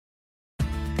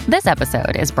This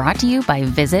episode is brought to you by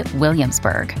Visit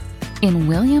Williamsburg. In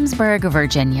Williamsburg,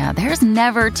 Virginia, there's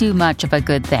never too much of a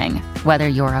good thing. Whether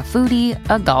you're a foodie,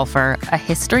 a golfer, a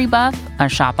history buff, a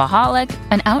shopaholic,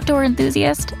 an outdoor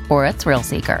enthusiast, or a thrill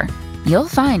seeker, you'll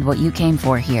find what you came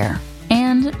for here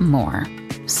and more.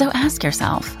 So ask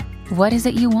yourself, what is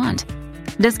it you want?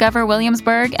 Discover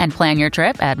Williamsburg and plan your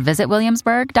trip at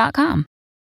visitwilliamsburg.com.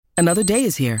 Another day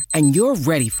is here, and you're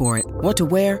ready for it. What to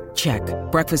wear? Check.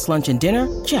 Breakfast, lunch, and dinner?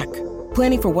 Check.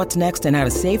 Planning for what's next and how to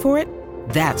save for it?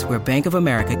 That's where Bank of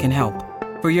America can help.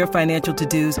 For your financial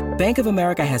to-dos, Bank of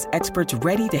America has experts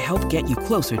ready to help get you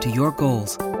closer to your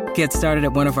goals. Get started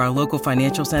at one of our local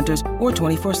financial centers or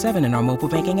 24/7 in our mobile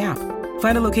banking app.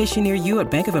 Find a location near you at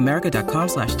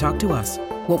bankofamerica.com/talktous.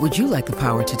 What would you like the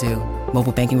power to do?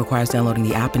 Mobile banking requires downloading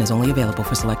the app and is only available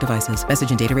for select devices.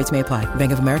 Message and data rates may apply.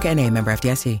 Bank of America N.A., member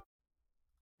FDIC.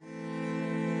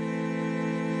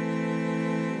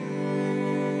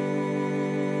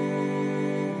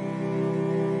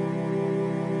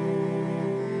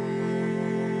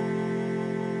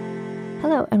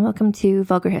 Hello, and welcome to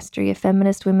Vulgar History, a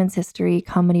feminist women's history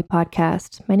comedy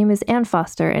podcast. My name is Anne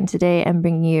Foster, and today I'm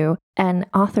bringing you an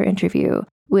author interview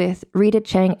with Rita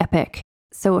Chang-Eppig.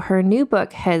 So her new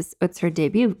book it's her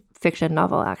debut fiction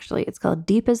novel, actually. It's called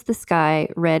Deep as the Sky,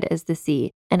 Red as the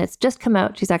Sea, and it's just come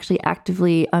out. She's actually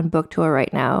actively on book tour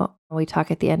right now. We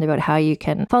talk at the end about how you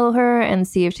can follow her and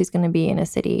see if she's going to be in a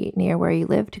city near where you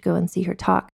live to go and see her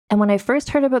talk. And when I first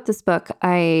heard about this book,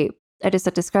 I just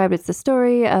had described it's the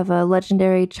story of a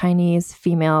legendary Chinese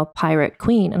female pirate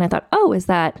queen. And I thought, oh, is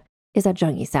that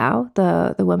Zhang Yisao,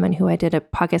 the woman who I did a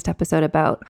podcast episode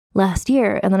about last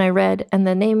year? And then I read, and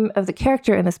the name of the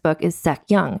character in this book is Sek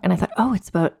Young. And I thought, oh, it's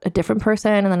about a different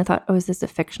person. And then I thought, oh, is this a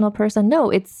fictional person? No,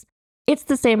 it's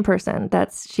the same person.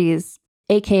 She's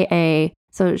AKA,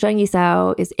 so Zhang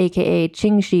Yisao is AKA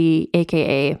Qing Shi,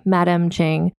 AKA Madame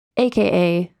Qing,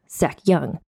 AKA Sek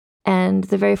Young. And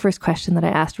the very first question that I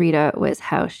asked Rita was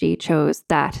how she chose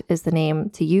that as the name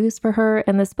to use for her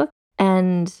in this book.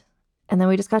 And then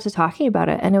we just got to talking about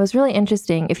it. And it was really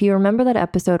interesting. If you remember that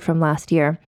episode from last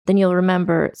year, then you'll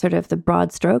remember sort of the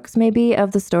broad strokes maybe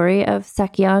of the story of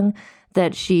Sek Young,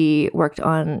 that she worked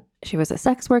on. She was a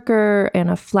sex worker in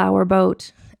a flower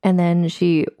boat. And then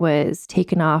she was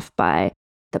taken off by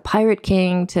the pirate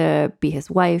king to be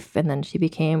his wife. And then she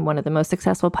became one of the most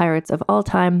successful pirates of all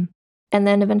time. And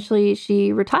then eventually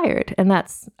she retired. And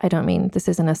I don't mean this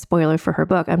isn't a spoiler for her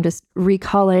book. I'm just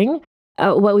recalling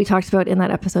what we talked about in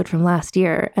that episode from last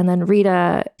year. And then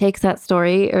Rita takes that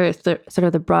story, or sort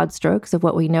of the broad strokes of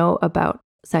what we know about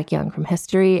Sek Young from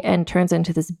history, and turns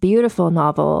into this beautiful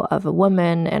novel of a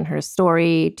woman and her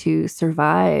story to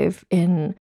survive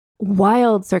in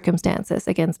wild circumstances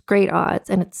against great odds.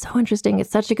 And it's so interesting.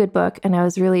 It's such a good book. And I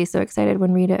was really so excited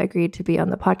when Rita agreed to be on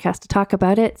the podcast to talk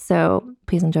about it. So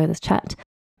please enjoy this chat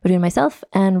between myself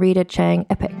and Rita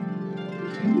Chang-Eppig.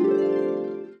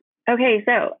 Okay,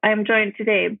 so I'm joined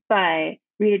today by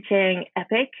Rita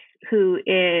Chang-Eppig, who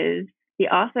is the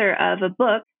author of a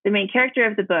book, the main character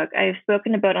of the book I've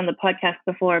spoken about on the podcast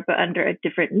before, but under a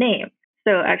different name.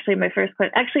 So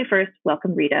first,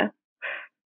 welcome, Rita.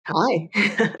 Hi.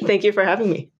 Thank you for having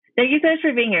me. Thank you so much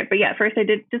for being here. But yeah, first I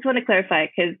did just want to clarify,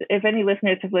 because if any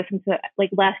listeners have listened to,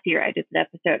 last year, I did an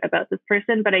episode about this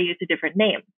person, but I used a different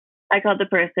name. I called the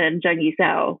person Zhang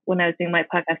Yisao when I was doing my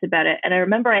podcast about it. And I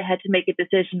remember I had to make a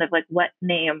decision of what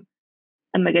name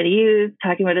am I going to use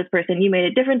talking about this person. You made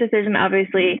a different decision,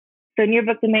 obviously. So in your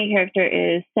book, the main character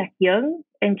is Sek Young.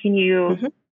 And can you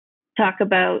talk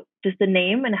about just the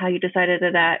name and how you decided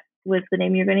that was the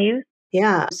name you're going to use?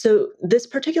 Yeah. So this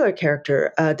particular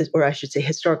character, or I should say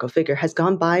historical figure, has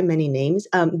gone by many names.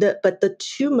 But the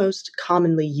two most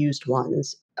commonly used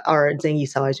ones are Zhang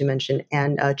Yisao, as you mentioned,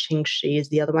 and Qing Shi is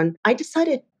the other one. I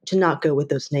decided to not go with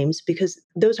those names because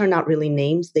those are not really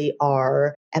names. They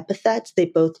are epithets. They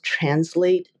both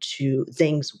translate to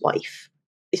Zhang's wife.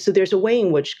 So there's a way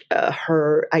in which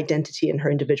her identity and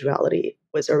her individuality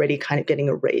was already kind of getting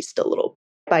erased a little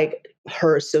by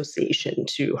her association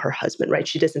to her husband, right?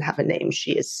 She doesn't have a name.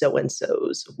 She is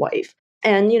so-and-so's wife.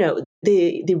 And,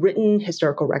 the written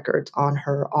historical records on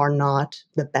her are not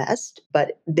the best,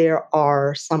 but there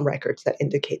are some records that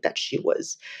indicate that she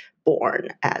was born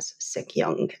as Sek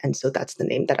Young. And so that's the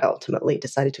name that I ultimately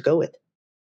decided to go with.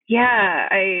 Yeah,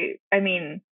 I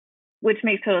mean, which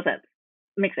makes total sense.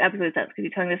 Makes absolute sense, because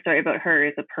you're telling the story about her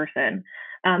as a person.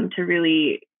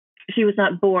 She was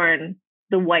not born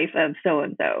the wife of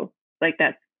so-and-so.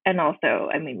 And also,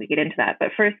 we get into that.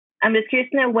 But first, I'm just curious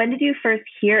to know, when did you first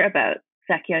hear about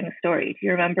Sek Young's story? Do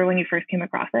you remember when you first came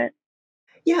across it?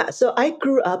 Yeah, so I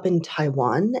grew up in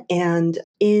Taiwan, and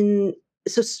in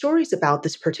So stories about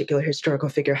this particular historical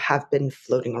figure have been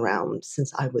floating around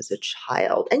since I was a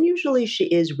child. And usually she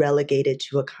is relegated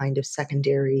to a kind of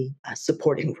secondary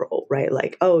supporting role, right?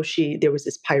 Like, oh, there was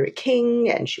this pirate king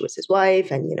and she was his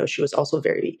wife and, she was also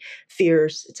very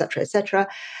fierce, et cetera, et cetera.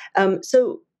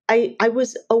 So I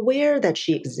was aware that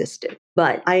she existed,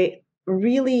 but I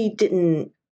really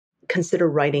didn't consider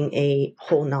writing a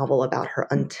whole novel about her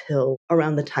until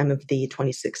around the time of the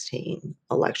 2016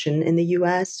 election in the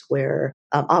US, where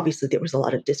obviously there was a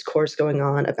lot of discourse going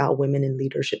on about women in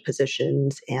leadership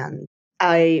positions. And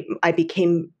I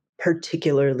became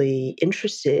particularly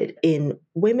interested in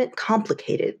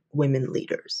complicated women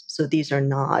leaders. So these are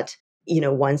not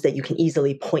ones that you can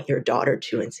easily point your daughter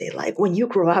to and say, like, when you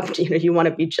grow up, you want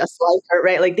to be just like her,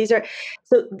 right? Like these are,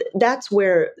 so that's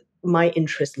where my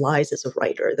interest lies as a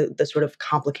writer, the sort of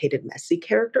complicated, messy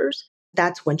characters.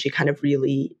 That's when she kind of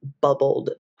really bubbled,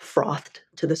 frothed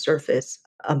to the surface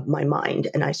of my mind,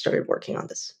 and I started working on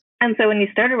this. And so when you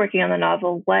started working on the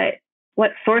novel,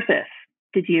 what sources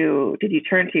did you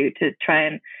turn to try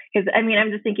and, because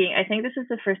I'm just thinking, I think this is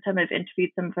the first time I've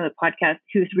interviewed someone for the podcast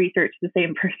who's researched the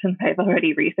same person I've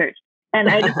already researched. And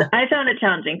I found it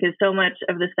challenging because so much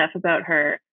of the stuff about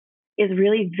her is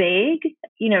really vague,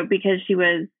 because she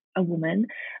was a woman,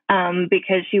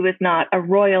 because she was not a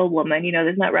royal woman.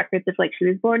 There's not records of like she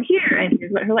was born here and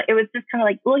here's what her it was just kind of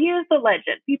like, well, here's the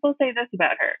legend. People say this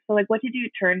about her. So like, what did you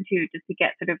turn to just to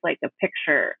get sort of like a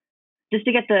picture, just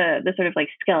to get the sort of like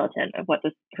skeleton of what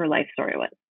her life story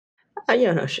was?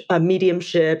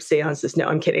 Mediumship, seances. No,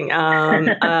 I'm kidding.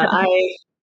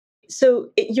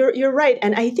 You're right,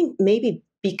 and I think maybe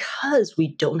because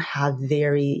we don't have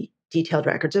very detailed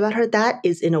records about her, that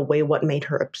is in a way what made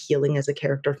her appealing as a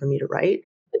character for me to write.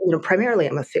 Primarily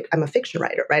I'm a fiction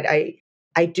writer, right?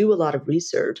 I do a lot of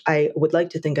research. I would like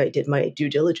to think I did my due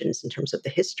diligence in terms of the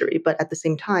history, but at the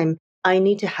same time, I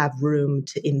need to have room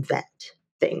to invent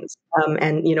things.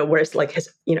 And whereas like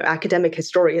academic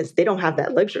historians, they don't have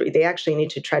that luxury. They actually need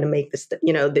to try to make this,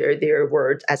 their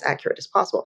words as accurate as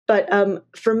possible. But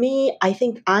for me, I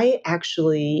think I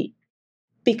actually,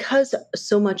 because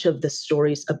so much of the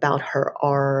stories about her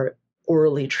are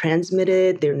orally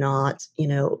transmitted, they're not,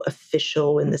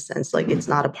 official in the sense like it's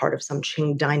not a part of some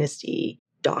Qing dynasty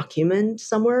document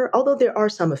somewhere, although there are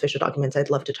some official documents I'd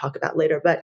love to talk about later.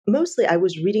 But mostly I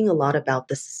was reading a lot about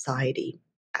the society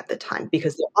at the time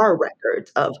because there are records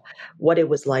of what it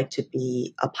was like to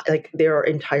be like there are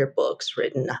entire books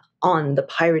written on the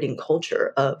pirating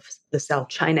culture of the South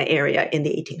China area in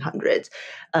the 1800s.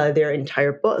 There are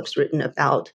entire books written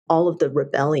about all of the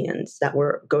rebellions that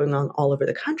were going on all over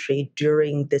the country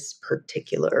during this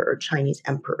particular Chinese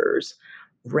emperor's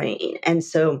reign. And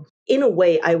so in a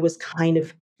way, I was kind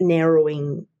of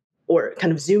narrowing or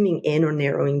kind of zooming in or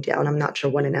narrowing down, I'm not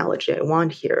sure what analogy I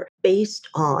want here, based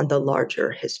on the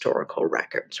larger historical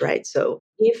records, right? So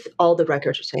if all the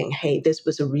records are saying, hey, this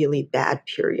was a really bad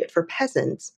period for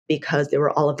peasants because there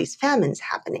were all of these famines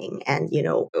happening and,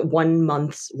 1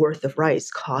 month's worth of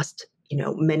rice cost,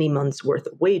 many months worth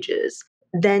of wages,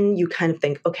 then you kind of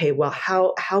think, okay, well,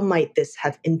 how might this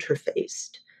have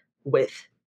interfaced with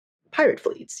pirate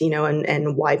fleets,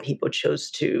 and why people chose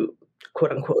to,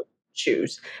 quote unquote,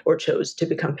 chose to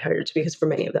become pirates, because for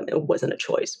many of them, it wasn't a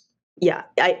choice. Yeah,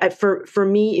 for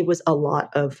me, it was a lot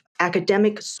of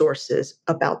academic sources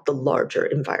about the larger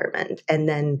environment and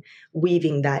then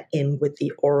weaving that in with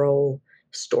the oral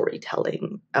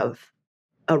storytelling of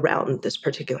around this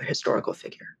particular historical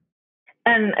figure.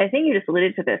 And I think you just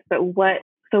alluded to this, but what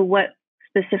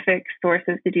specific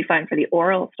sources did you find for the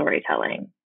oral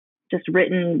storytelling? Just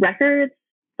written records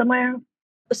somewhere?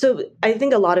 So I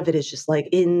think a lot of it is just like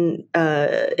in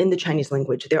the Chinese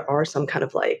language, there are some kind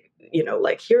of like,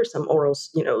 like here are some oral,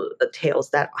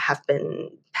 tales that have been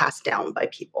passed down by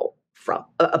people from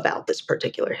about this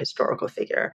particular historical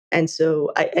figure. And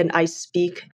so I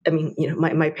speak,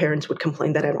 my parents would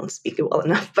complain that I don't speak it well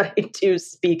enough, but I do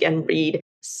speak and read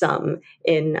some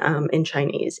in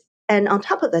Chinese. And on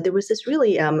top of that, there was this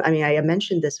really, I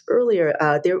mentioned this earlier,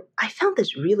 I found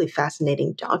this really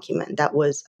fascinating document that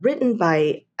was written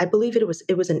by, I believe it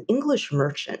was an English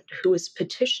merchant who was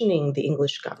petitioning the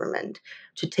English government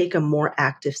to take a more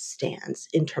active stance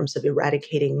in terms of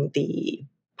eradicating the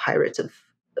pirates of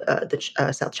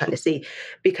the South China Sea,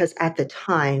 because at the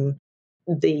time,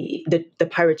 the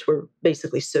pirates were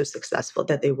basically so successful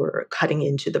that they were cutting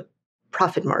into the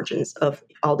profit margins of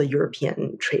all the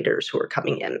European traders who were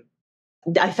coming in.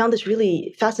 I found this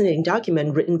really fascinating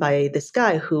document written by this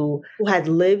guy who had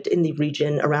lived in the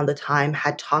region around the time,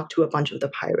 had talked to a bunch of the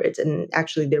pirates. And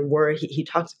actually he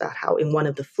talks about how in one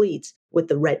of the fleets with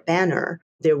the red banner,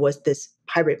 there was this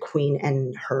pirate queen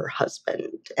and her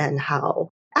husband, and how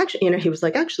actually, he was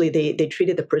like, actually, they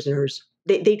treated the prisoners,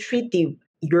 they treat the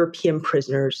European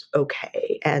prisoners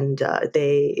okay, and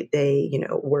they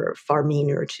were far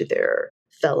meaner to their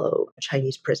fellow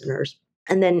Chinese prisoners.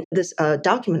 And then this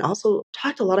document also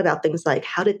talked a lot about things like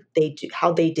how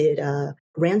they did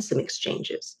ransom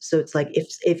exchanges. So it's like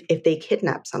if they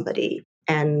kidnap somebody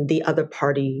and the other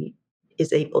party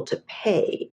is able to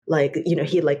pay, like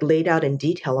he like laid out in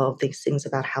detail all of these things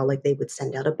about how like they would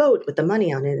send out a boat with the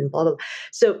money on it and blah blah blah.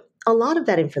 So a lot of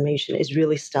that information is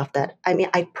really stuff that, I mean,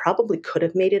 I probably could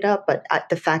have made it up, but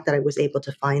the fact that I was able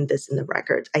to find this in the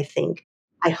records,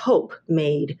 I hope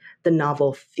made the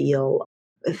novel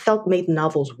made the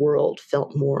novel's world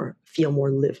feel more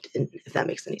lived in, if that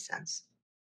makes any sense.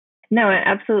 No,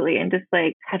 absolutely. And just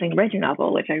like having read your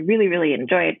novel, which I really, really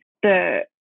enjoyed,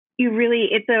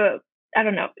 I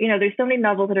don't know, there's so many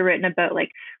novels that are written about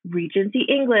like Regency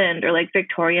England or like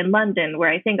Victorian London,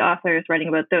 where I think authors writing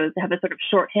about those have a sort of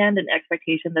shorthand and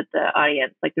expectation that the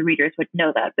audience, like the readers, would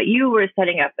know that. But you were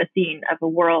setting up a scene of a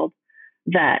world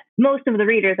that most of the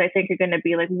readers, I think, are going to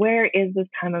be like, where is this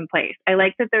time and place? I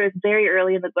like that there is very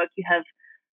early in the book, you have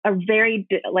a very,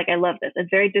 I love this, a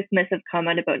very dismissive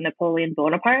comment about Napoleon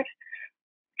Bonaparte,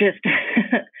 just,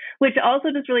 which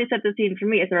also just really set the scene for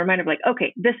me as a reminder of like,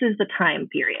 okay, this is the time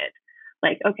period.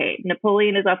 Like, okay,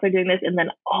 Napoleon is off there doing this, and then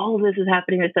all of this is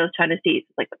happening in the South China Sea.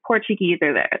 Like the Portuguese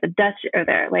are there, the Dutch are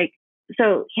there. Like,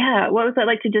 so yeah, what was that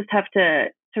like to just have to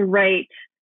write?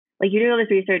 Like you did all this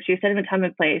research, you're setting a time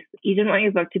and place. You didn't want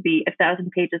your book to be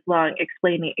 1,000 pages long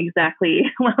explaining exactly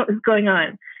what was going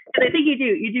on. And I think you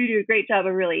do a great job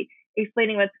of really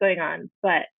explaining what's going on,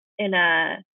 but in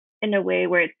a way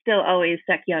where it's still always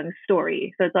Sek Young's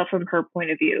story. So it's all from her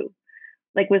point of view.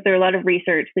 Like, was there a lot of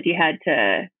research that you had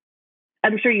to,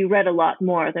 I'm sure you read a lot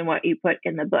more than what you put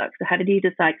in the book. So how did you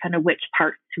decide kind of which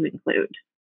parts to include?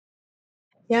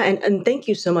 Yeah, and thank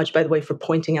you so much, by the way, for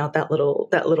pointing out that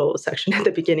little section at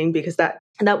the beginning, because that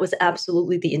was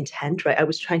absolutely the intent, right? I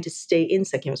was trying to stay in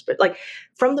Sek Yung's spirit, like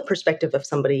from the perspective of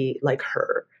somebody like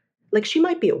her. Like she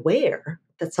might be aware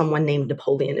that someone named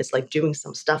Napoleon is like doing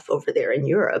some stuff over there in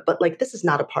Europe, but like this is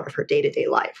not a part of her day-to-day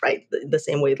life, right? The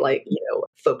same way like,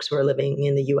 folks who are living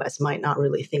in the US might not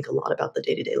really think a lot about the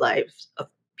day-to-day lives of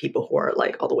people who are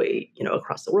like all the way,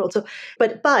 across the world. So,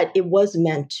 but it was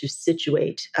meant to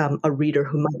situate a reader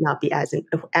who might not be as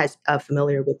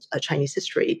familiar with Chinese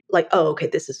history. Like, oh, okay,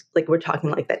 this is like we're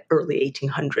talking like that early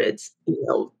 1800s,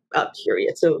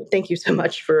 period. So, thank you so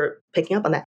much for picking up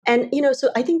on that. And so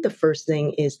I think the first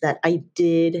thing is that I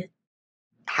did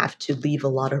have to leave a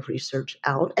lot of research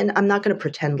out, and I'm not going to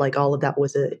pretend like all of that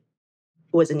was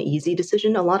an easy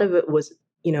decision. A lot of it was,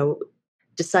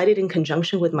 decided in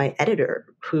conjunction with my editor,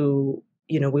 who,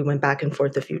 we went back and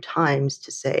forth a few times to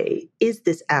say, is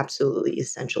this absolutely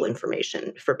essential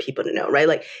information for people to know, right?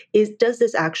 Like, does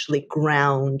this actually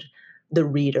ground the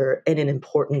reader in an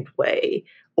important way?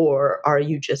 Or are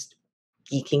you just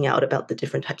geeking out about the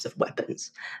different types of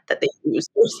weapons that they use?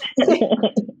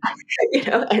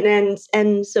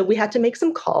 And so we had to make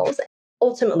some calls.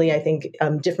 Ultimately, I think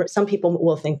some people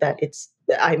will think that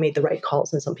I made the right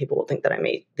calls, and some people will think that I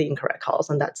made the incorrect calls,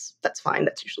 and that's fine.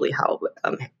 That's usually how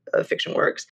fiction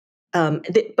works.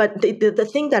 But the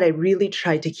thing that I really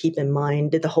tried to keep in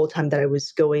mind the whole time that I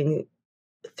was going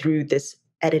through this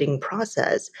editing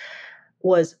process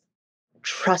was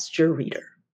trust your reader.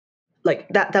 Like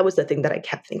that was the thing that I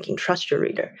kept thinking, trust your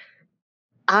reader.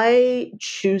 I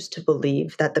choose to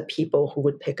believe that the people who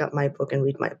would pick up my book and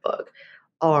read my book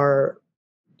are,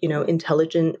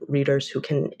 intelligent readers who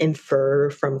can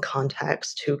infer from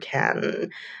context, who can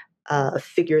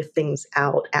figure things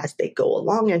out as they go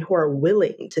along, and who are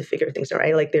willing to figure things out.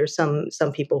 Right? Like there's some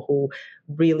people who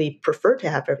really prefer to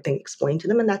have everything explained to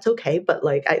them, and that's okay. But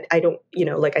like I don't,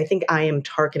 like I think I am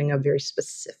targeting a very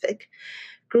specific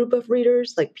group of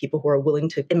readers, like people who are willing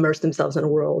to immerse themselves in a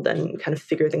world and kind of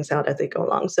figure things out as they go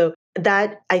along. So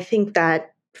I think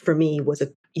that for me was a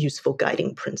useful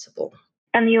guiding principle.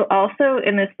 And you also,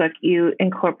 in this book, you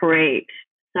incorporate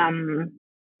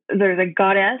there's a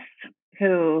goddess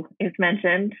who is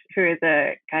mentioned, who is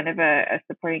a kind of a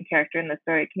supporting character in the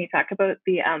story. Can you talk about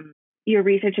your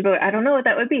research about, I don't know what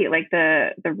that would be, like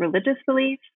the religious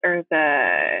beliefs or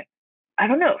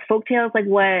folktales, like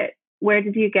where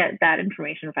did you get that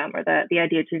information from, or the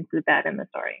idea to include that in the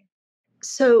story?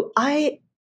 So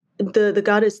the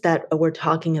goddess that we're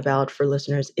talking about for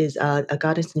listeners is a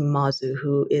goddess named Mazu,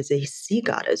 who is a sea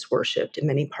goddess worshipped in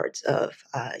many parts of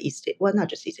East Asia. Well, not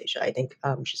just East Asia. I think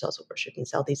she's also worshipped in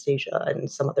Southeast Asia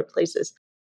and some other places.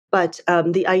 But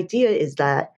the idea is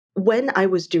that when I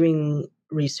was doing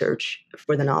research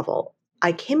for the novel,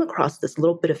 I came across this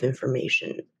little bit of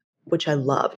information, which I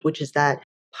loved, which is that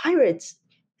pirates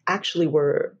actually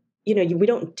were, we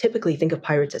don't typically think of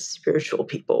pirates as spiritual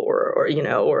people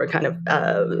or kind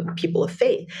of people of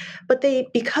faith, but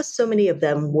because so many of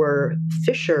them were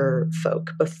fisher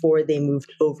folk before they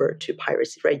moved over to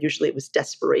piracy, right? Usually it was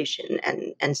desperation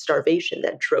and starvation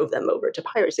that drove them over to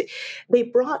piracy. They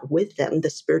brought with them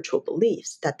the spiritual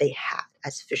beliefs that they had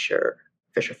as fisher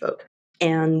folk.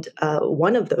 And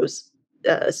one of those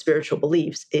spiritual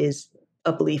beliefs is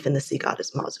a belief in the sea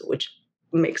goddess Mazu, which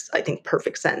makes, I think,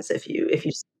 perfect sense. If you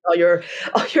all your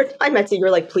time at sea, you're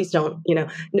like, please don't,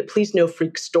 please no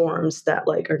freak storms that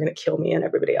like are going to kill me and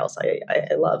everybody else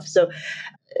I love. So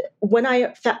when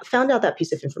I found out that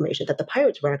piece of information, that the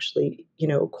pirates were actually,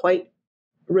 quite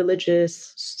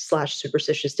religious /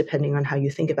 superstitious, depending on how you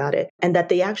think about it, and that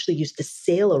they actually used to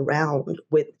sail around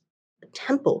with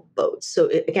temple boats. So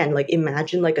again, like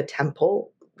imagine like a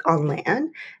temple on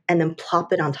land and then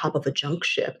plop it on top of a junk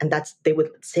ship. And they would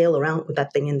sail around with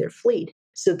that thing in their fleet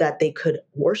so that they could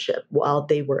worship while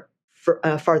they were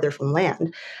farther from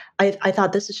land. I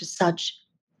thought this is just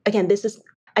I think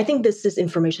this is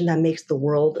information that makes the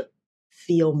world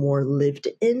feel more lived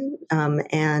in.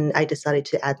 And I decided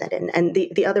to add that in. And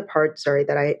the other part,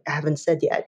 that I haven't said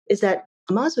yet, is that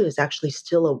Mazu is actually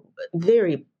still a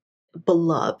very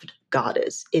beloved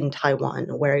goddess in Taiwan,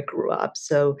 where I grew up.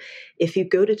 So if you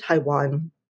go to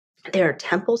Taiwan, there are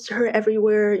temples to her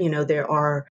everywhere. There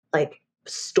are like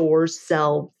stores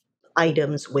sell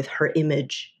items with her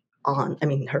image on. I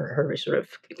mean, her sort of,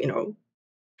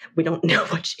 we don't know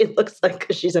what she looks like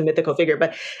because she's a mythical figure,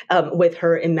 but with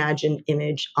her imagined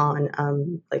image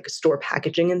on like store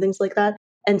packaging and things like that.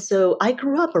 And so I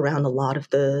grew up around a lot of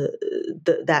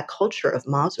that culture of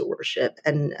Mazu worship.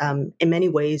 And in many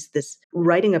ways, this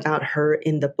writing about her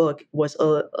in the book was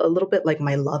a little bit like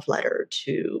my love letter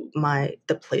to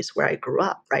the place where I grew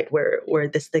up, right? Where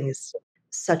this thing is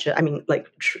such a, I mean, like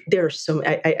there are so,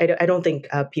 I don't think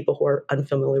people who are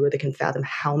unfamiliar with it can fathom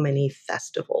how many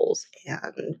festivals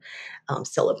and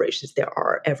celebrations there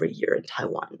are every year in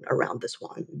Taiwan around this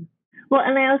one. Well,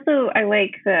 and I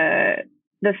like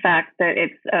the fact that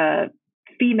it's a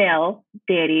female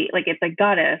deity, like it's a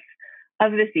goddess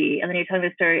of the sea. And then you're telling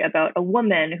the story about a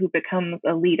woman who becomes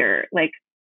a leader, like,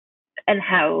 and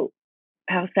how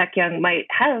Sakyang might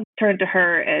have turned to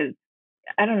her as,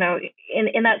 I don't know,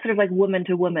 in that sort of like woman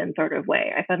to woman sort of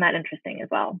way. I found that interesting as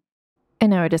well. And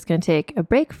now we're just going to take a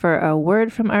break for a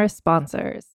word from our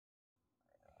sponsors.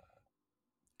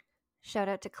 Shout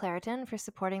out to Claritin for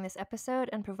supporting this episode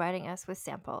and providing us with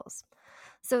samples.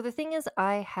 So the thing is,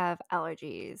 I have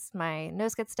allergies. My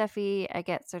nose gets stuffy, I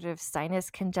get sort of sinus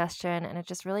congestion, and it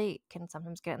just really can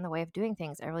sometimes get in the way of doing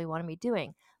things I really want to be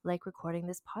doing, like recording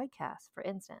this podcast, for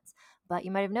instance. But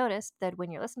you might have noticed that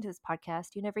when you're listening to this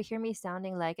podcast, you never hear me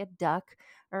sounding like a duck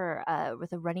or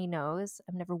with a runny nose.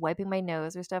 I'm never wiping my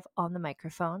nose or stuff on the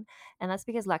microphone. And that's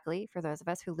because luckily, for those of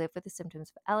us who live with the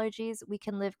symptoms of allergies, we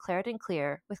can live Claritin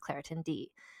Clear with Claritin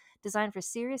D. Designed for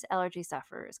serious allergy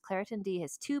sufferers, Claritin D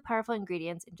has 2 powerful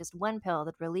ingredients in just 1 pill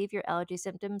that relieve your allergy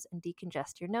symptoms and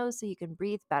decongest your nose so you can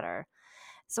breathe better.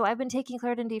 So I've been taking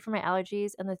Claritin D for my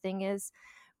allergies, and the thing is,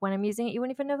 when I'm using it, you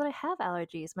wouldn't even know that I have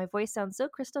allergies. My voice sounds so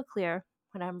crystal clear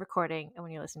when I'm recording and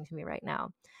when you're listening to me right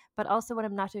now. But also when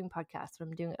I'm not doing podcasts, when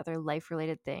I'm doing other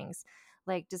life-related things,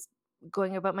 like just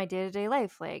going about my day-to-day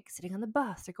life, like sitting on the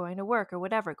bus or going to work or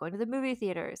whatever, going to the movie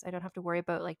theaters. I don't have to worry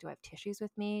about, like, do I have tissues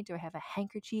with me? Do I have a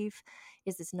handkerchief?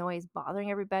 Is this noise bothering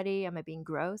everybody? Am I being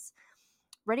gross?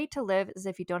 Ready to live as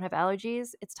if you don't have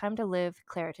allergies? It's time to live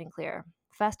Claritin Clear.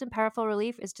 Fast and powerful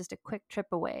relief is just a quick trip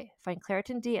away. Find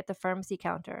Claritin D at the pharmacy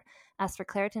counter. Ask for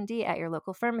Claritin D at your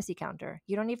local pharmacy counter.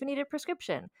 You don't even need a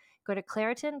prescription. Go to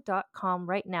Claritin.com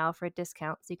right now for a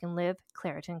discount so you can live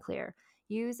Claritin Clear.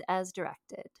 Use as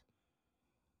directed.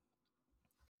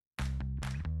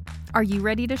 Are you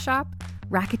ready to shop?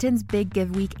 Rakuten's Big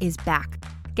Give Week is back.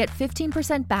 Get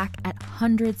 15% back at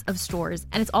hundreds of stores,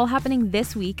 and it's all happening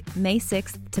this week, May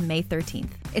 6th to May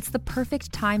 13th. It's the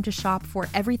perfect time to shop for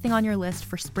everything on your list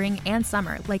for spring and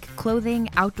summer, like clothing,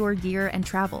 outdoor gear, and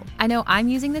travel. I know I'm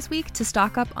using this week to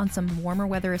stock up on some warmer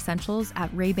weather essentials at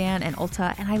Ray-Ban and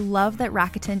Ulta, and I love that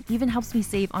Rakuten even helps me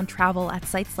save on travel at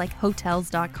sites like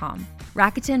Hotels.com.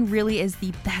 Rakuten really is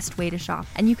the best way to shop,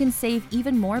 and you can save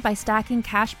even more by stacking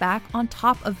cash back on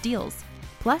top of deals.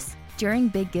 Plus, during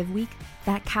Big Give Week,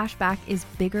 that cash back is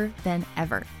bigger than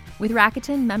ever. With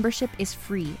Rakuten, membership is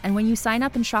free, and when you sign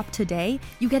up and shop today,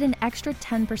 you get an extra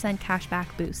 10% cashback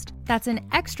boost. That's an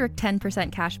extra 10%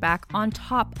 cashback on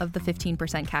top of the 15%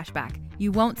 cashback.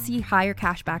 You won't see higher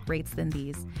cashback rates than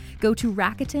these. Go to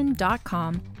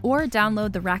Rakuten.com or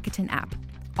download the Rakuten app.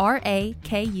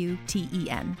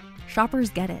 Rakuten.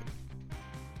 Shoppers get it.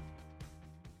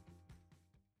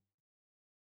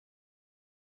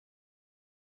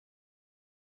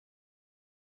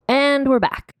 And we're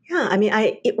back. Yeah, I mean,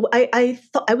 I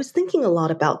was thinking a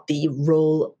lot about the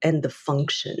role and the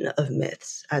function of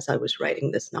myths as I was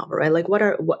writing this novel, right? Like,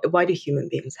 why do human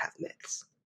beings have myths?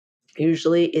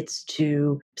 Usually,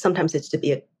 sometimes it's to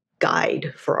be a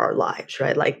guide for our lives,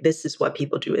 right? Like, this is what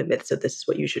people do in myths, so this is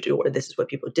what you should do, or this is what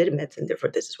people did in myths, and therefore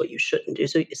this is what you shouldn't do.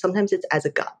 So sometimes it's as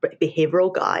a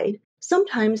behavioral guide.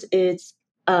 Sometimes it's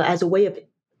as a way of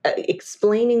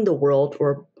explaining the world,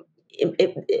 or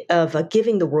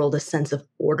giving the world a sense of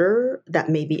order that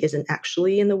maybe isn't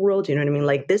actually in the world. You know what I mean?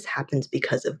 Like, this happens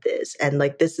because of this, and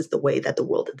like, this is the way that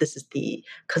this is the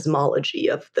cosmology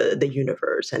of the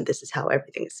universe, and this is how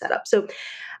everything is set up. So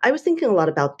I was thinking a lot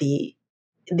about the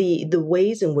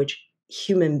ways in which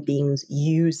human beings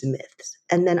use myths.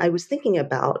 And then I was thinking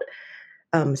about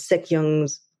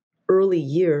Sek-Young's early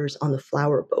years on the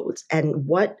flower boats, and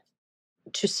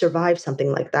to survive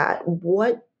something like that,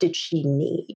 what did she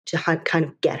need to kind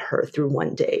of get her through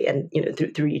one day, and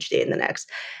through each day and the next?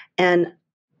 And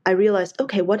I realized,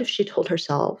 okay, what if she told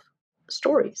herself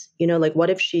stories? Like, what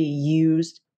if she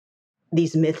used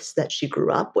these myths that she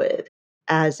grew up with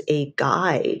as a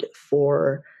guide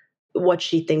for what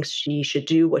she thinks she should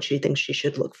do, what she thinks she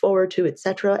should look forward to,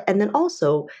 etc. And then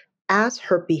also, as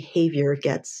her behavior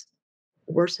gets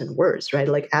worse and worse, right?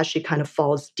 Like, as she kind of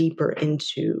falls deeper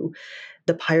into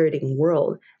the pirating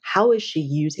world, how is she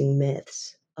using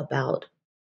myths about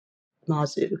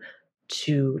Mazu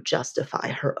to justify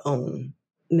her own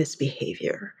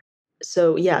misbehavior?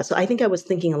 So I think I was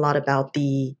thinking a lot about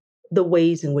the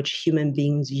ways in which human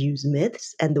beings use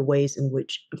myths, and the ways in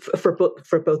which,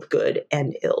 for both good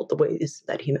and ill, the ways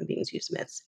that human beings use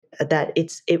myths. That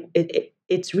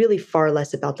it's really far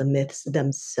less about the myths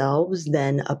themselves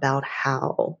than about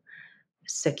how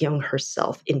Sek-Young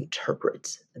herself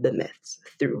interprets the myths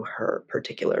through her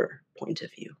particular point of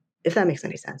view, if that makes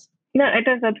any sense. No, it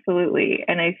does, absolutely.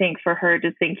 And I think for her,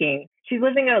 just thinking she's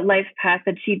living a life path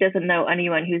that she doesn't know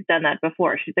anyone who's done that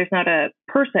before. There's not a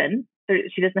person.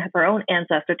 She doesn't have her own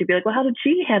ancestor to be like, well, how did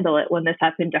she handle it when this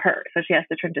happened to her? So she has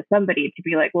to turn to somebody to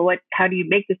be like, well, how do you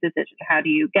make this decision? How do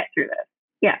you get through this?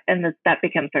 Yeah, and that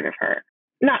becomes sort of her,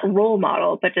 not role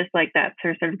model, but just like that's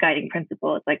her sort of guiding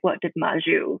principle. It's like, what did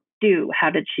Maju do? How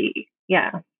did she?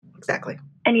 Yeah. Exactly.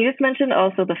 And you just mentioned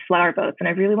also the flower boats, and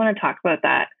I really want to talk about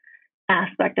that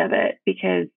aspect of it,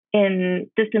 because in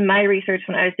my research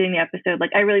when I was doing the episode,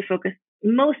 like, I really focused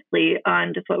mostly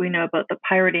on just what we know about the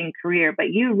pirating career, but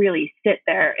you really sit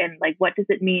there and like, what does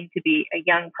it mean to be a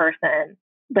young person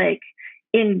like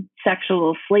in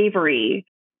sexual slavery?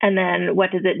 And then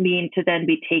what does it mean to then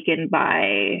be taken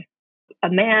by a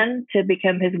man to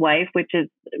become his wife, which is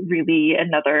really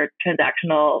another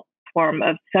transactional form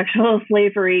of sexual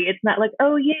slavery. It's not like,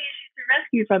 oh yeah, she's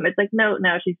rescued from it. It's like, no,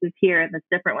 she's just here in this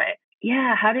different way.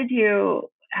 Yeah. How did you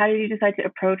decide to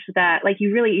approach that? Like,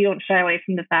 you don't shy away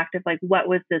from the fact of like, what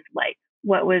was this like?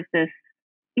 What was this?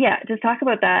 Yeah. Just talk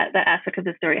about that aspect of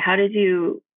the story.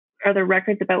 Are there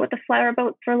records about what the flower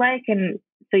boats were like? And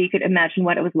so you could imagine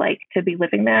what it was like to be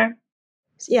living there?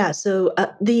 Yeah. So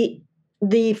the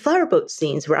flower boat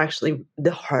scenes were actually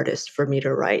the hardest for me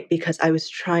to write, because I was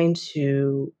trying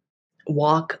to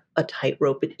walk a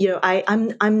tightrope.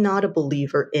 I'm not a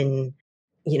believer in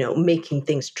making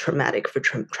things traumatic for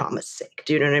trauma's sake.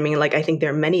 Do you know what I mean? Like, I think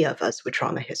there are many of us with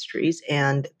trauma histories,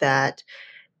 and that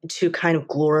to kind of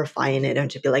glorify in it and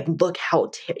to be like, look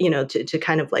how to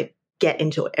kind of like get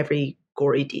into every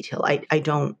gory detail. I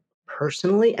don't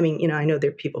personally. I mean, I know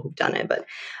there are people who've done it, but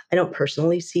I don't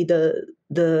personally see the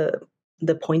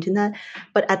point in that.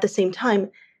 But at the same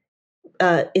time,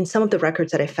 in some of the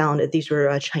records that I found, these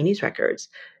were Chinese records,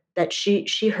 that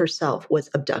she herself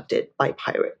was abducted by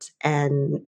pirates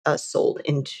and sold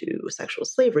into sexual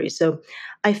slavery. So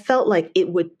I felt like it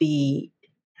would be,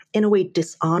 in a way,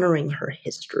 dishonoring her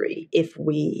history if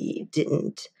we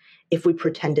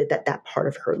pretended that part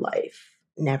of her life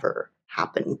never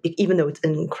happened, even though it's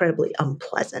an incredibly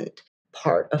unpleasant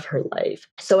part of her life.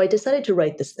 So I decided to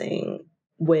write this thing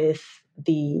with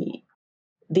the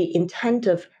intent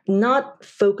of not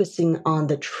focusing on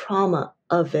the trauma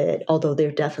of it, although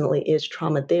there definitely is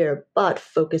trauma there, but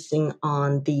focusing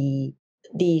on the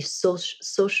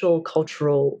social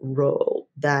cultural role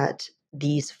that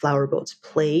these flower boats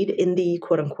played in the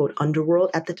quote unquote underworld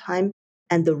at the time,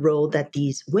 and the role that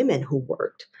these women who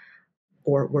worked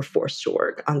or were forced to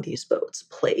work on these boats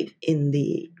played in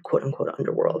the quote unquote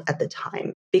underworld at the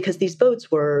time, because these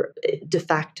boats were de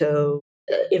facto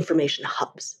information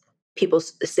hubs. People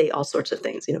say all sorts of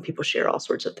things, people share all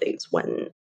sorts of things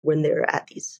when they're at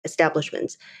these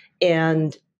establishments.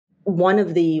 And one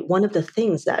of the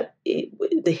things that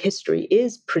the history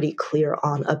is pretty clear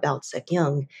on about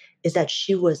Sek-Young is that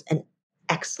she was an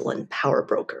excellent power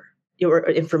broker, or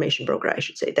information broker, I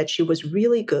should say, that she was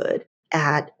really good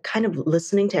at kind of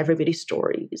listening to everybody's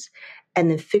stories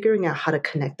and then figuring out how to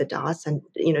connect the dots and,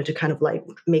 to kind of like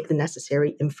make the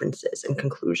necessary inferences and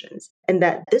conclusions. And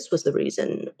that this was the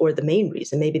reason, or the main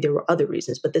reason, maybe there were other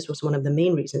reasons, but this was one of the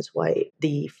main reasons why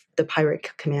the pirate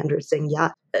commander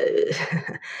Zheng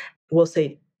we'll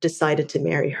say, decided to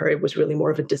marry her. It was really more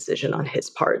of a decision on his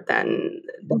part than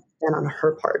on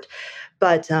her part.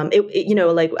 But I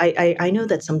know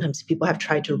that sometimes people have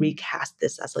tried to recast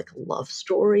this as like a love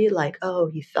story, like, oh,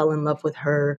 he fell in love with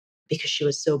her because she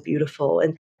was so beautiful.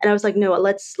 And I was like, no,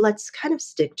 let's kind of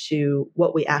stick to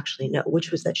what we actually know,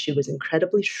 which was that she was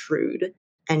incredibly shrewd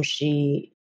and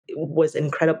she was an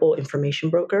incredible information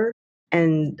broker,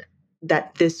 and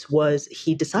that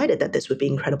he decided that this would be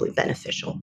incredibly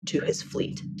beneficial to his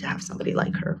fleet to have somebody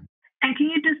like her. And can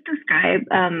you just describe,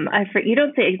 you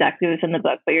don't say exactly what's in the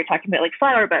book, but you're talking about like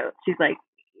flower boats. She's like,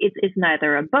 it's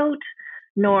neither a boat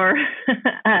nor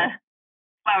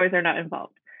flowers are not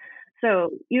involved. So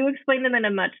you explain them in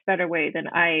a much better way than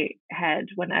I had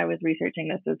when I was researching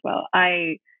this as well.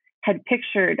 I had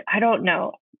pictured, I don't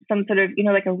know, some sort of,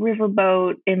 like a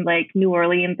riverboat in like New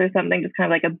Orleans or something, just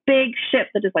kind of like a big ship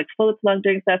that just like floats along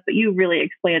doing stuff. But you really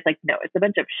explain it's like, no, it's a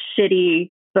bunch of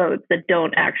shitty boats that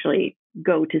don't actually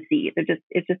go to sea.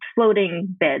 It's just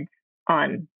floating beds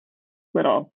on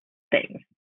little things.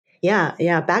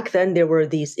 Yeah. Back then there were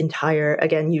these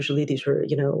again, usually these were,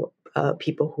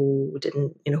 people who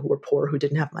didn't, who were poor, who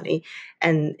didn't have money.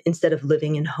 And instead of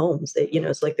living in homes,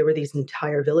 it's like there were these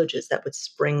entire villages that would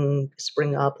spring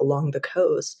up along the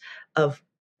coast of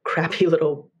crappy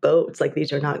little boats. Like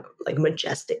these are not like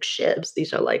majestic ships.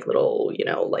 These are like little,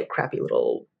 like crappy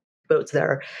little boats that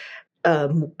are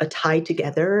tied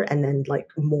together and then like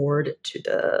moored to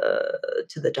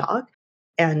the dock,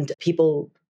 and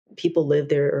people live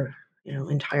their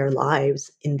entire lives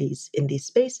in these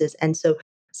spaces. And so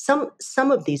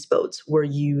some of these boats were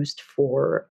used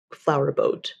for flower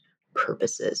boat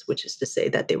purposes, which is to say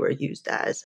that they were used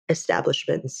as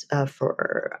establishments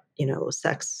for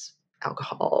sex,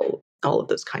 alcohol, all of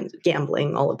those kinds of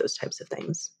gambling, all of those types of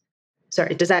things.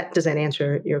 Sorry, does that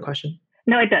answer your question?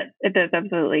 No, it does. It does,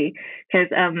 absolutely. Because,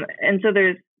 and so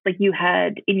there's like, you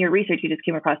had in your research, you just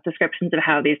came across descriptions of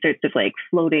how these sorts of like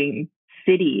floating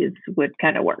cities would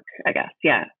kind of work, I guess.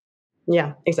 Yeah.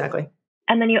 Yeah, exactly.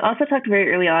 And then you also talked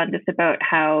very early on just about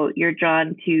how you're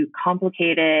drawn to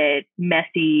complicated,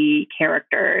 messy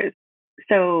characters.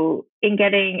 So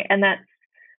and that's,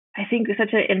 I think,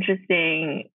 such an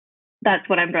interesting, that's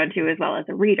what I'm drawn to as well as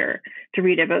a reader, to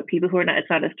read about people who it's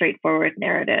not a straightforward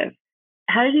narrative.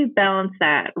 How did you balance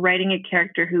that, writing a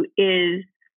character who is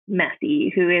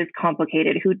messy, who is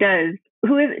complicated, who is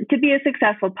to be a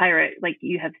successful pirate? Like,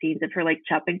 you have scenes of her like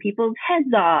chopping people's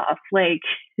heads off, like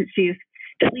she's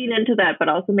to lean into that, but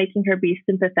also making her be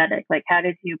sympathetic. Like, how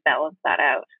did you balance that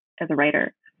out as a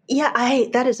writer? Yeah,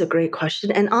 that is a great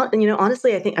question. And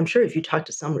honestly, I'm sure if you talk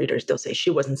to some readers, they'll say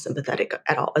she wasn't sympathetic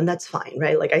at all, and that's fine,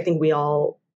 right? Like, I think we're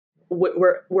all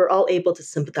able to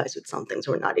sympathize with some things,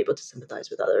 we're not able to sympathize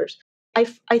with others. I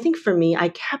think for me, I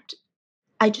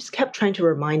just kept trying to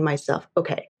remind myself,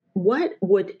 okay, what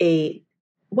would a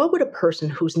person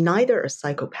who's neither a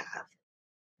psychopath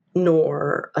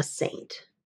nor a saint,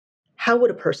 how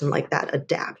would a person like that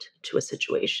adapt to a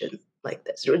situation like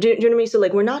this? Do you know what I mean? So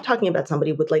like, we're not talking about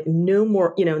somebody with like no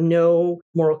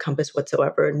moral compass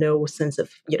whatsoever, no sense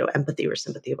of, empathy or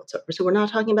sympathy whatsoever. So we're not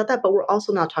talking about that, but we're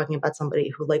also not talking about somebody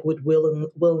who like would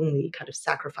willingly kind of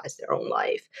sacrifice their own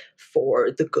life for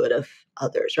the good of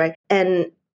others, right?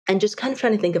 And just kind of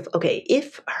trying to think of, okay,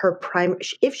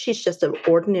 if she's just an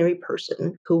ordinary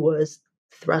person who was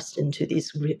thrust into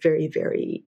these very,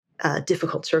 very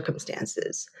difficult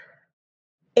circumstances,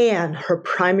 and her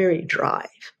primary drive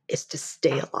is to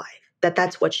stay alive,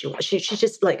 that's what she wants. She's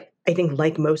just like, I think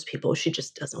like most people, she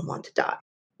just doesn't want to die.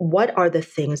 What are the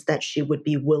things that she would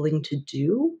be willing to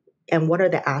do? And what are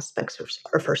the aspects of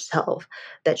herself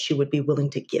that she would be willing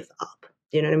to give up?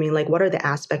 You know what I mean? Like, what are the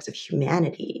aspects of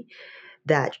humanity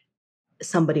that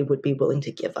somebody would be willing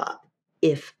to give up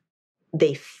if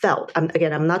they felt,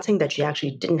 I'm not saying that she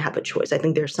actually didn't have a choice. I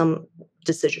think there's some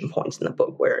decision points in the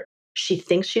book where she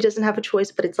thinks she doesn't have a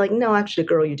choice, but it's like, no, actually,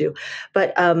 girl, you do.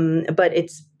 But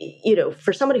it's,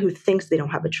 for somebody who thinks they don't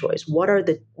have a choice, what are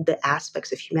the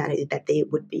aspects of humanity that they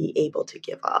would be able to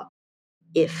give up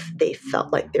if they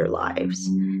felt like their lives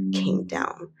came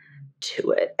down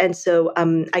to it? And so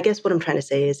I guess what I'm trying to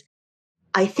say is,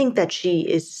 I think that she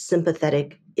is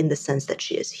sympathetic in the sense that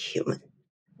she is human,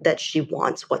 that she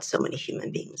wants what so many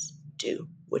human beings do,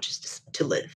 which is just to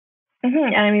live.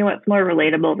 And I mean, what's more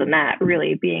relatable than that,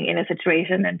 really being in a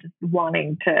situation and just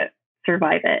wanting to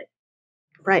survive it.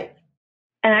 Right.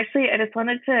 And actually, I just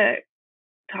wanted to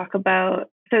talk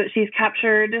about, so she's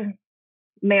captured,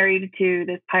 married to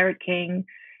this pirate king.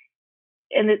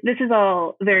 And this is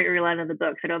all very early on in the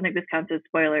book, so I don't think this counts as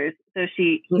spoilers. So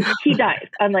he dies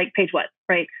on like page 1,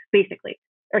 right? Basically,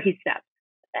 or he's stabbed.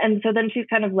 And so then she's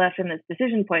kind of left in this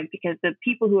decision point, because the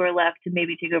people who are left to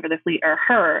maybe take over the fleet are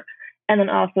her, and then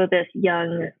also this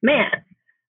young man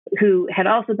who had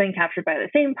also been captured by the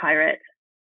same pirate.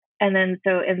 And then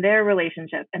so in their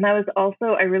relationship, and that was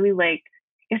also, I really liked,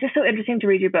 it's just so interesting to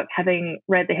read your book, having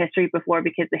read the history before,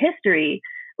 because the history,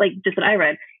 like just what I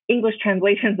read, English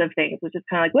translations of things, which is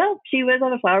kind of like, well, she was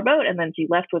on a flower boat and then she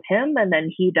left with him and then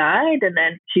he died and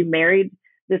then she married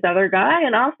this other guy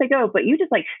and off they go. But you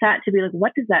just like sat to be like,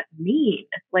 what does that mean?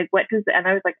 Like, and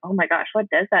I was like, oh my gosh, what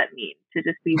does that mean to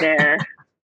just be there?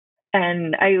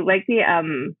 And I like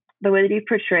the way that you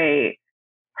portray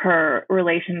her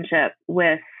relationship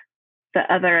with the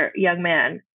other young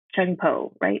man,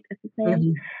 Cheng-Po, right? Is his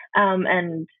name? Mm-hmm.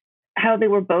 And how they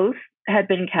were both had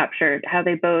been captured, how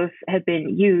they both had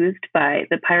been used by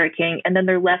the Pirate King, and then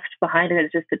they're left behind and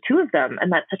it's just the two of them.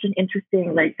 And that's such an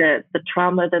interesting, like the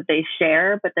trauma that they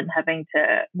share, but then having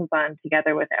to move on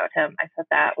together without him. I thought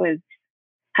that was,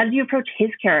 how did you approach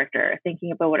his character,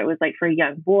 thinking about what it was like for a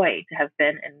young boy to have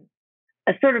been in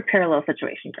a sort of parallel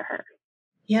situation to her?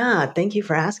 Yeah, thank you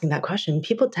for asking that question.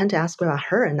 People tend to ask about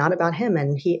her and not about him.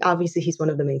 And he's one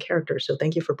of the main characters. So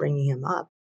thank you for bringing him up.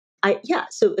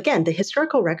 So again, the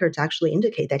historical records actually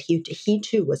indicate that he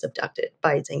too was abducted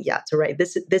by Zheng Yatsu, right?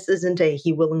 This isn't a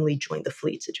he willingly joined the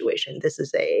fleet situation. This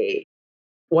is a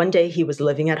one day he was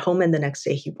living at home and the next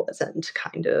day he wasn't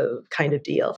kind of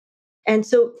deal. And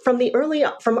so from early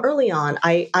on,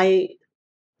 I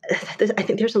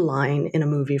think there's a line in a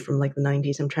movie from like the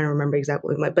 90s. I'm trying to remember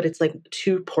exactly, but it's like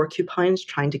two porcupines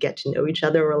trying to get to know each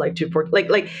other, or like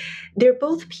like they're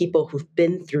both people who've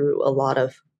been through a lot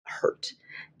of hurt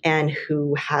and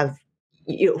who have,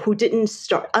 who didn't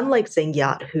start, unlike Zheng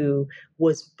Yat, who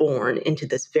was born into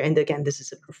this and again, this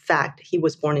is a fact, he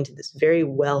was born into this very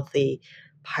wealthy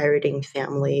pirating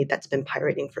family that's been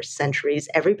pirating for centuries.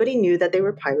 Everybody knew that they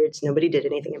were pirates. Nobody did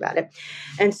anything about it.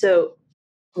 And so,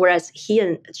 whereas he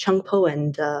and Cheng-Po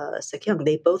and Sekyung,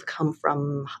 they both come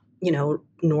from,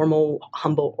 normal,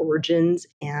 humble origins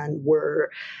and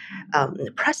were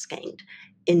press ganged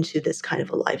into this kind of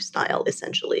a lifestyle,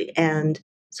 essentially. And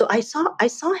so I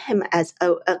saw him as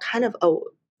a kind of a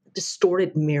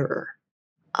distorted mirror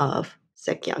of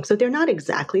Sekyung. So they're not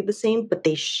exactly the same, but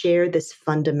they share this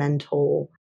fundamental,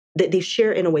 they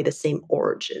share in a way the same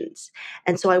origins.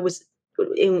 And so I was,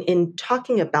 in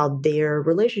talking about their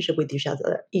relationship with each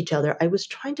other, I was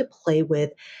trying to play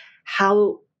with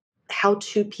how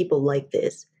two people like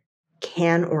this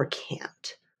can or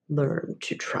can't learn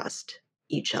to trust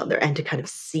each other and to kind of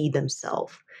see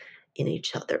themselves in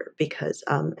each other, because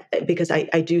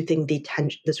I do think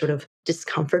the sort of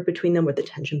discomfort between them, or the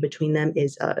tension between them,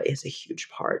 is a huge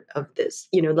part of this.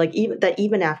 Like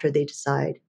even after they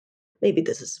decide, maybe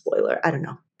this is a spoiler, I don't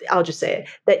know, I'll just say it,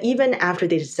 that even after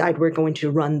they decide we're going to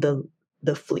run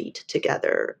the fleet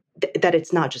together, that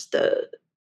it's not just the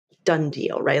done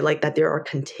deal, right? Like that there are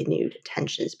continued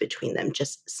tensions between them,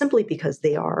 just simply because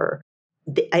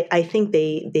I think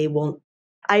they won't,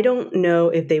 I don't know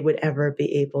if they would ever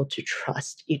be able to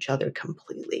trust each other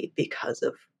completely because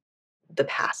of the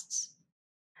pasts.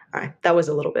 All right. That was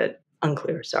a little bit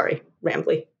unclear. Sorry,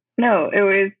 rambly. No, it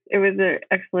was an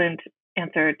excellent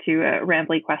answer to a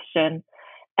rambly question.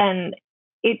 And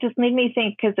it just made me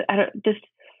think, because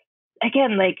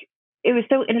again, like, it was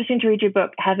so interesting to read your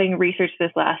book, having researched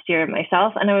this last year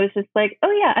myself. And I was just like,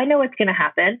 oh yeah, I know what's going to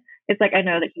happen. It's like, I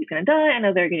know that he's going to die. I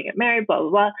know they're going to get married, blah, blah,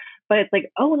 blah. But it's like,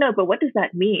 oh no, but what does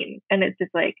that mean? And it's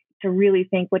just like, to really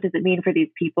think, what does it mean for these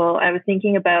people? I was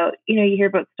thinking about, you hear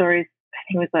about stories, I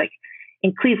think it was like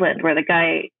in Cleveland, where the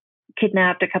guy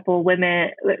kidnapped a couple of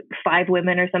women, 5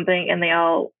 women or something, and they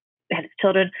all had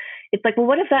children. It's like, well,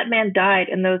 what if that man died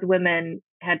and those women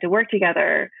had to work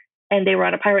together and they were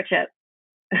on a pirate ship?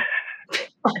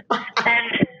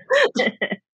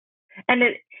 and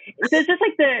it's just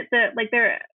like the like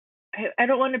they're, I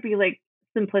don't want to be like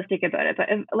simplistic about it, but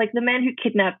like the man who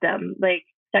kidnapped them, like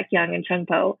Sekyung and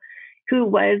Chungpo, who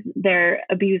was their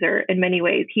abuser in many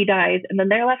ways, he dies and then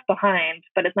they're left behind.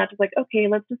 But it's not just like, okay,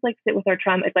 let's just like sit with our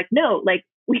trauma. It's like, no, like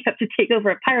we have to take over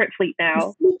a pirate fleet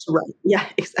now. Right. Yeah,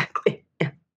 exactly.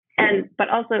 Yeah. And but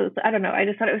also, I don't know, I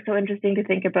just thought it was so interesting to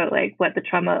think about like what the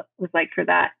trauma was like for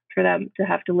them to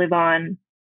have to live on.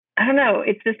 I don't know.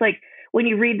 It's just like when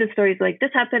you read the stories, like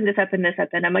this happened, this happened, this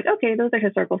happened. I'm like, okay, those are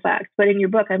historical facts. But in your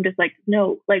book, I'm just like,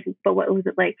 no, like, but what was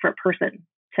it like for a person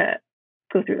to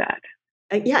go through that?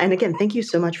 Yeah. And again, thank you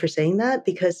so much for saying that,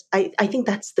 because I think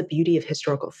that's the beauty of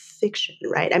historical fiction,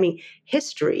 right? I mean,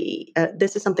 history,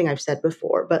 this is something I've said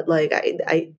before, but like,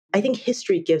 I think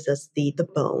history gives us the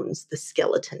bones, the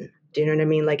skeleton. Do you know what I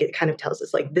mean? Like it kind of tells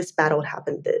us like this battle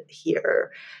happened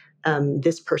here.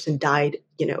 This person died,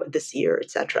 this year,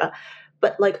 etc.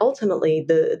 But like ultimately,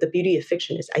 the beauty of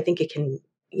fiction is I think it can,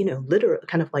 literally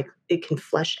kind of like it can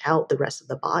flesh out the rest of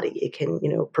the body. It can,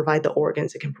 provide the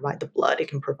organs, it can provide the blood, it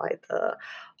can provide the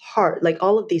heart, like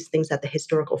all of these things that the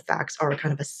historical facts are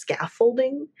kind of a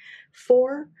scaffolding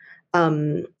for.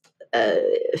 Um,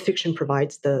 Fiction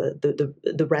provides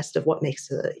the rest of what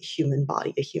makes a human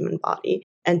body a human body.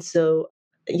 And so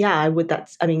yeah,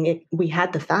 we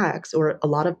had the facts or a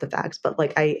lot of the facts, but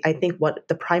like I think what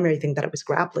the primary thing that I was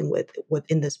grappling with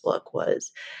within this book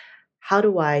was how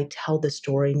do I tell the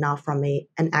story not from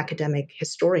an academic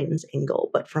historian's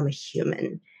angle, but from a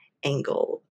human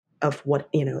angle of what,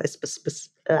 is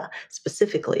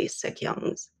specifically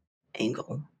Sekyung's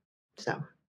angle. So.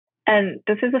 And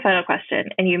this is the final question.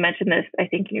 And you mentioned this, I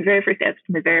think, in your very first answer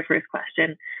to the very first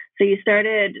question. So you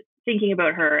started thinking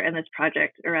about her and this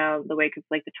project around the wake of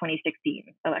like the 2016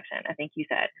 election, I think you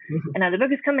said. Mm-hmm. And now the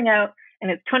book is coming out and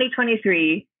it's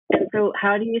 2023. And so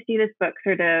how do you see this book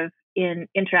sort of in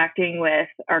interacting with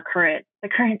the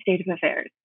current state of affairs?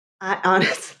 I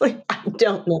honestly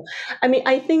don't know. I mean,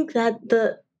 I think that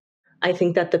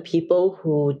the people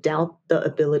who doubt the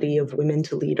ability of women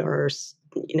to lead are,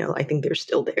 I think they're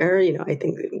still there. I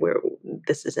think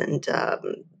this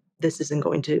isn't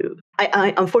going to.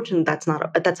 I unfortunately that's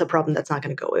a problem that's not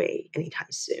going to go away anytime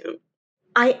soon.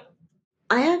 I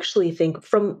actually think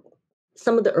from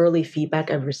some of the early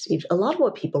feedback I've received, a lot of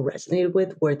what people resonated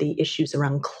with were the issues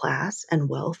around class and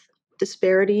wealth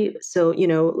disparity. So,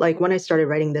 like when I started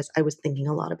writing this, I was thinking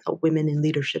a lot about women in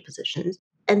leadership positions.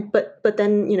 But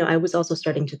then, I was also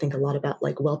starting to think a lot about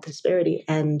like wealth disparity.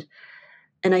 And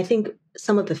I think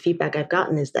some of the feedback I've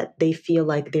gotten is that they feel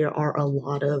like there are a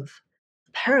lot of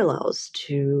parallels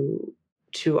to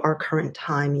our current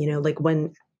time, like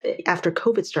when after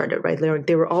COVID started, right?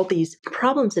 There were all these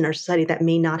problems in our society that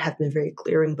may not have been very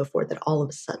glaring before that all of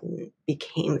a sudden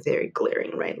became very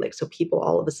glaring, right? Like, so people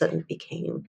all of a sudden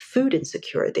became food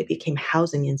insecure. They became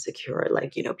housing insecure.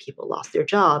 Like, people lost their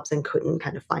jobs and couldn't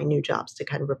kind of find new jobs to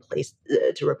kind of replace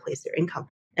their income.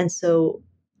 And so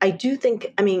I do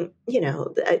think, I mean,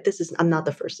 I'm not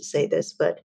the first to say this,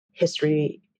 but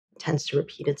history tends to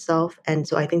repeat itself. And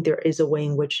so I think there is a way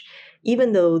in which,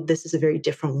 even though this is a very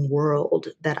different world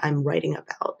that I'm writing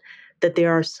about, that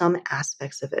there are some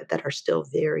aspects of it that are still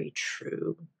very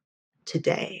true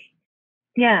today.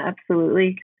 Yeah,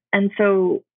 absolutely. And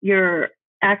so you're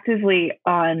actively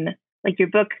on like your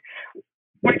book.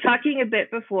 We're talking a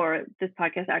bit before this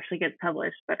podcast actually gets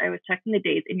published, but I was checking the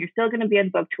dates and you're still going to be on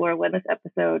book tour when this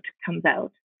episode comes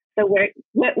out. So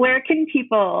where can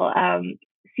people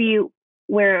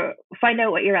find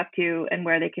out what you're up to and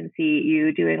where they can see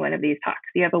you doing one of these talks?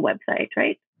 You have a website,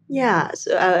 right? Yeah,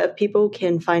 so people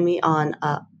can find me on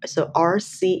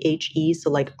RCHE, so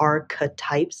like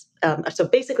archetypes. So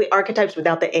basically archetypes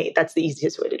without the A. That's the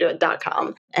easiest way to do it,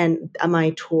 .com. And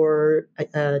my tour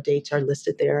dates are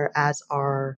listed there, as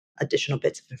are additional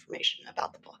bits of information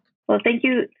about the book. Well, thank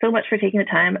you so much for taking the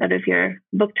time out of your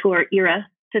book tour era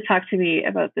to talk to me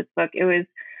about this book. It was,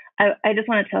 I just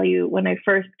want to tell you, when I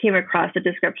first came across the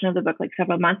description of the book like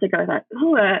several months ago, I thought,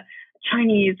 a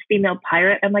Chinese female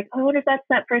pirate. I'm like, I wonder if that's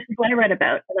that person who I read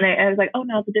about. And then I was like, oh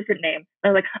no, it's a different name. I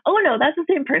was like, oh no, that's the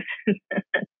same person.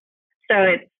 So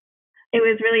it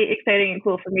was really exciting and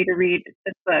cool for me to read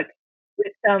this book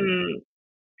with some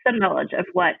knowledge of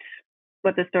what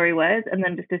the story was, and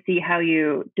then just to see how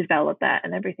you develop that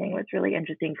and everything was really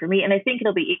interesting for me. And I think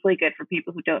it'll be equally good for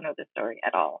people who don't know the story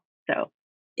at all. So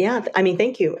yeah, I mean,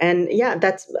 thank you. And yeah,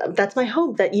 that's my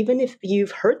hope, that even if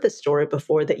you've heard the story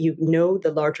before, that you know the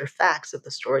larger facts of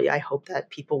the story. I hope that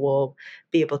people will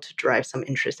be able to derive some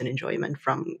interest and enjoyment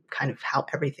from kind of how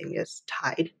everything is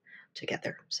tied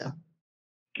together. So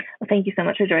well, thank you so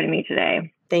much for joining me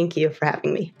today. Thank you for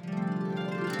having me.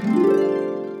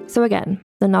 So again,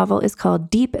 The novel is called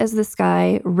Deep as the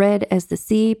Sky, Red as the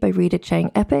Sea by Rita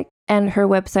Chang-Eppig. And her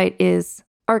website is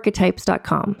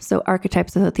archetypes.com. So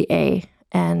archetypes without the A.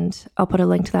 And I'll put a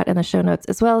link to that in the show notes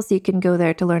as well. So you can go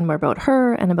there to learn more about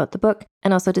her and about the book,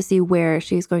 and also to see where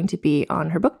she's going to be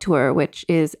on her book tour, which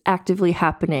is actively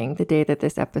happening the day that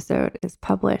this episode is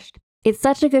published. It's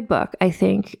such a good book. I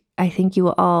think you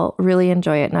will all really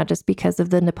enjoy it, not just because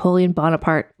of the Napoleon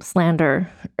Bonaparte slander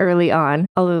early on,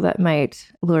 although that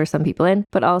might lure some people in,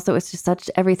 but also it's just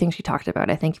such everything she talked about.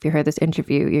 I think if you heard this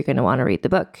interview, you're going to want to read the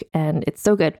book, and it's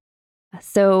so good.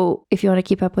 So if you want to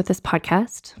keep up with this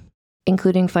podcast,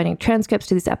 including finding transcripts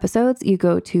to these episodes, you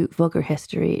go to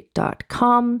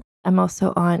vulgarhistory.com. I'm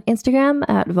also on Instagram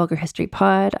at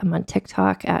vulgarhistorypod. I'm on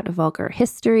TikTok at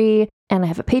vulgarhistory. And I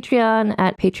have a Patreon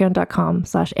at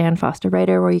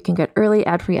patreon.com/AnnFosterWriter, where you can get early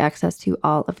ad-free access to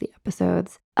all of the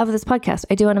episodes of this podcast.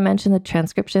 I do want to mention the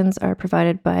transcriptions are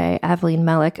provided by Aveline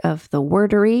Malik of The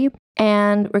Wordery.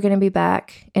 And we're going to be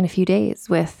back in a few days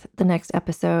with the next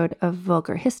episode of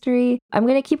Vulgar History. I'm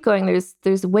going to keep going.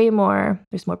 There's way more.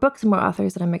 There's more books and more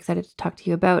authors that I'm excited to talk to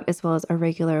you about, as well as our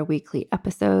regular weekly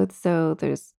episodes. So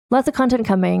there's lots of content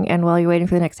coming. And while you're waiting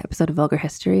for the next episode of Vulgar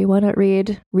History, why not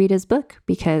read Rita's book?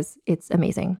 Because it's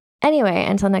amazing. Anyway,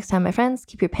 until next time, my friends,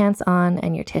 keep your pants on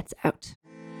and your tits out.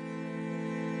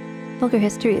 Vulgar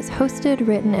History is hosted,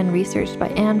 written, and researched by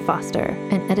Ann Foster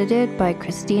and edited by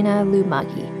Christina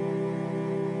Lumagi.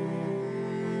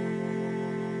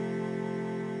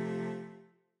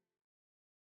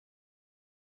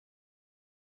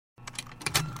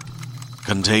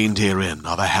 Contained herein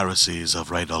are the heresies of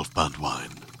Radolf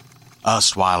Burntwine,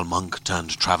 erstwhile monk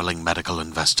turned traveling medical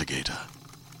investigator.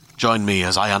 Join me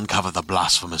as I uncover the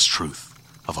blasphemous truth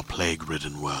of a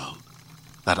plague-ridden world,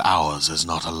 that ours is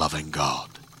not a loving God,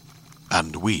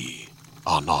 and we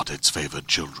are not its favored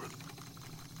children.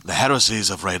 The heresies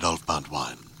of Radolf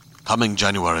Burntwine, coming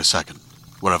January 2nd,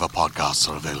 wherever podcasts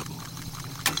are available.